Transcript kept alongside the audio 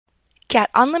Get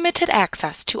unlimited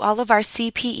access to all of our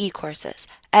CPE courses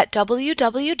at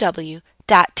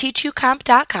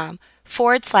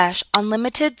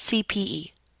www.teachucomp.com/unlimited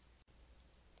CPE.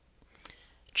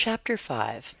 Chapter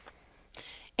 5.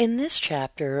 In this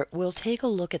chapter, we'll take a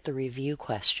look at the review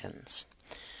questions.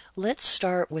 Let's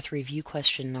start with review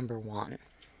question number 1.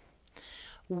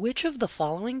 Which of the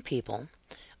following people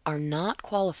are not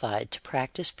qualified to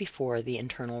practice before the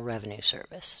Internal Revenue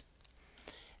Service?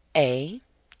 A.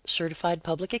 Certified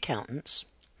public accountants.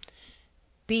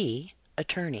 B.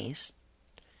 Attorneys.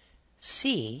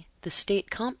 C. The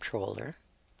state comptroller.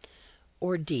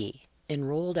 Or D.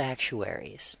 Enrolled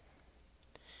actuaries.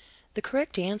 The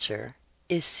correct answer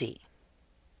is C.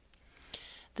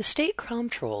 The state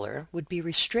comptroller would be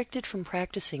restricted from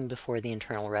practicing before the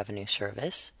Internal Revenue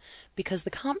Service because the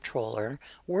comptroller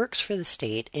works for the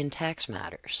state in tax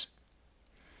matters.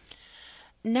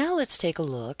 Now let's take a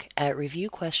look at review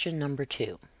question number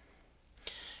 2.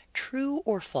 True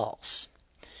or false?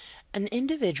 An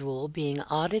individual being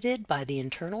audited by the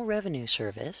Internal Revenue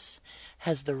Service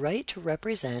has the right to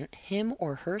represent him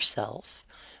or herself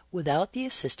without the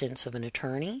assistance of an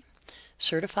attorney,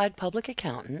 certified public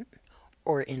accountant,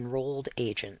 or enrolled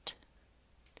agent.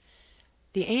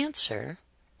 The answer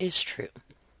is true.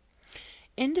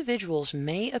 Individuals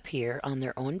may appear on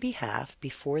their own behalf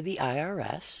before the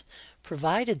IRS,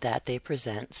 provided that they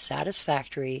present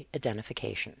satisfactory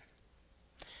identification.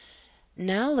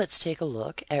 Now let's take a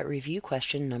look at review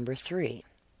question number 3.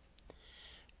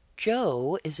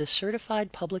 Joe is a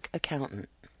certified public accountant.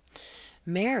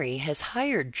 Mary has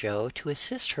hired Joe to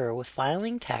assist her with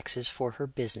filing taxes for her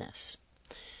business.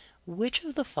 Which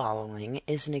of the following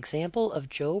is an example of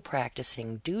Joe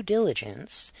practicing due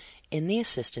diligence in the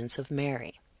assistance of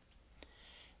Mary?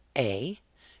 A.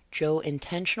 Joe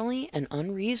intentionally and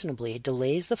unreasonably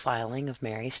delays the filing of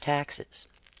Mary's taxes.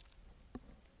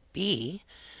 B.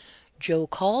 Joe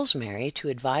calls Mary to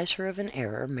advise her of an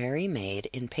error Mary made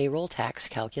in payroll tax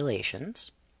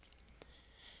calculations.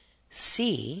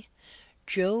 C.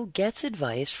 Joe gets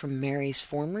advice from Mary's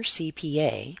former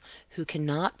CPA, who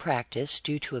cannot practice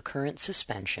due to a current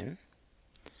suspension.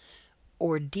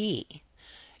 Or D.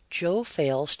 Joe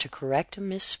fails to correct a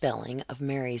misspelling of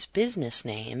Mary's business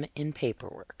name in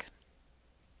paperwork.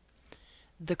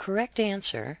 The correct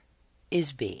answer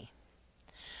is B.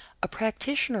 A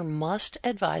practitioner must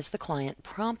advise the client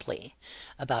promptly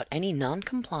about any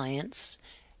noncompliance,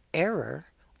 error,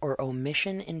 or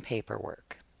omission in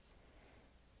paperwork.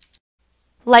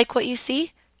 Like what you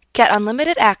see? Get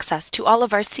unlimited access to all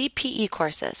of our CPE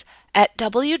courses at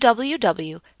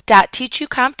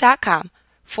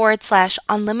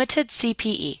www.teachucomp.com/unlimited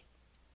CPE.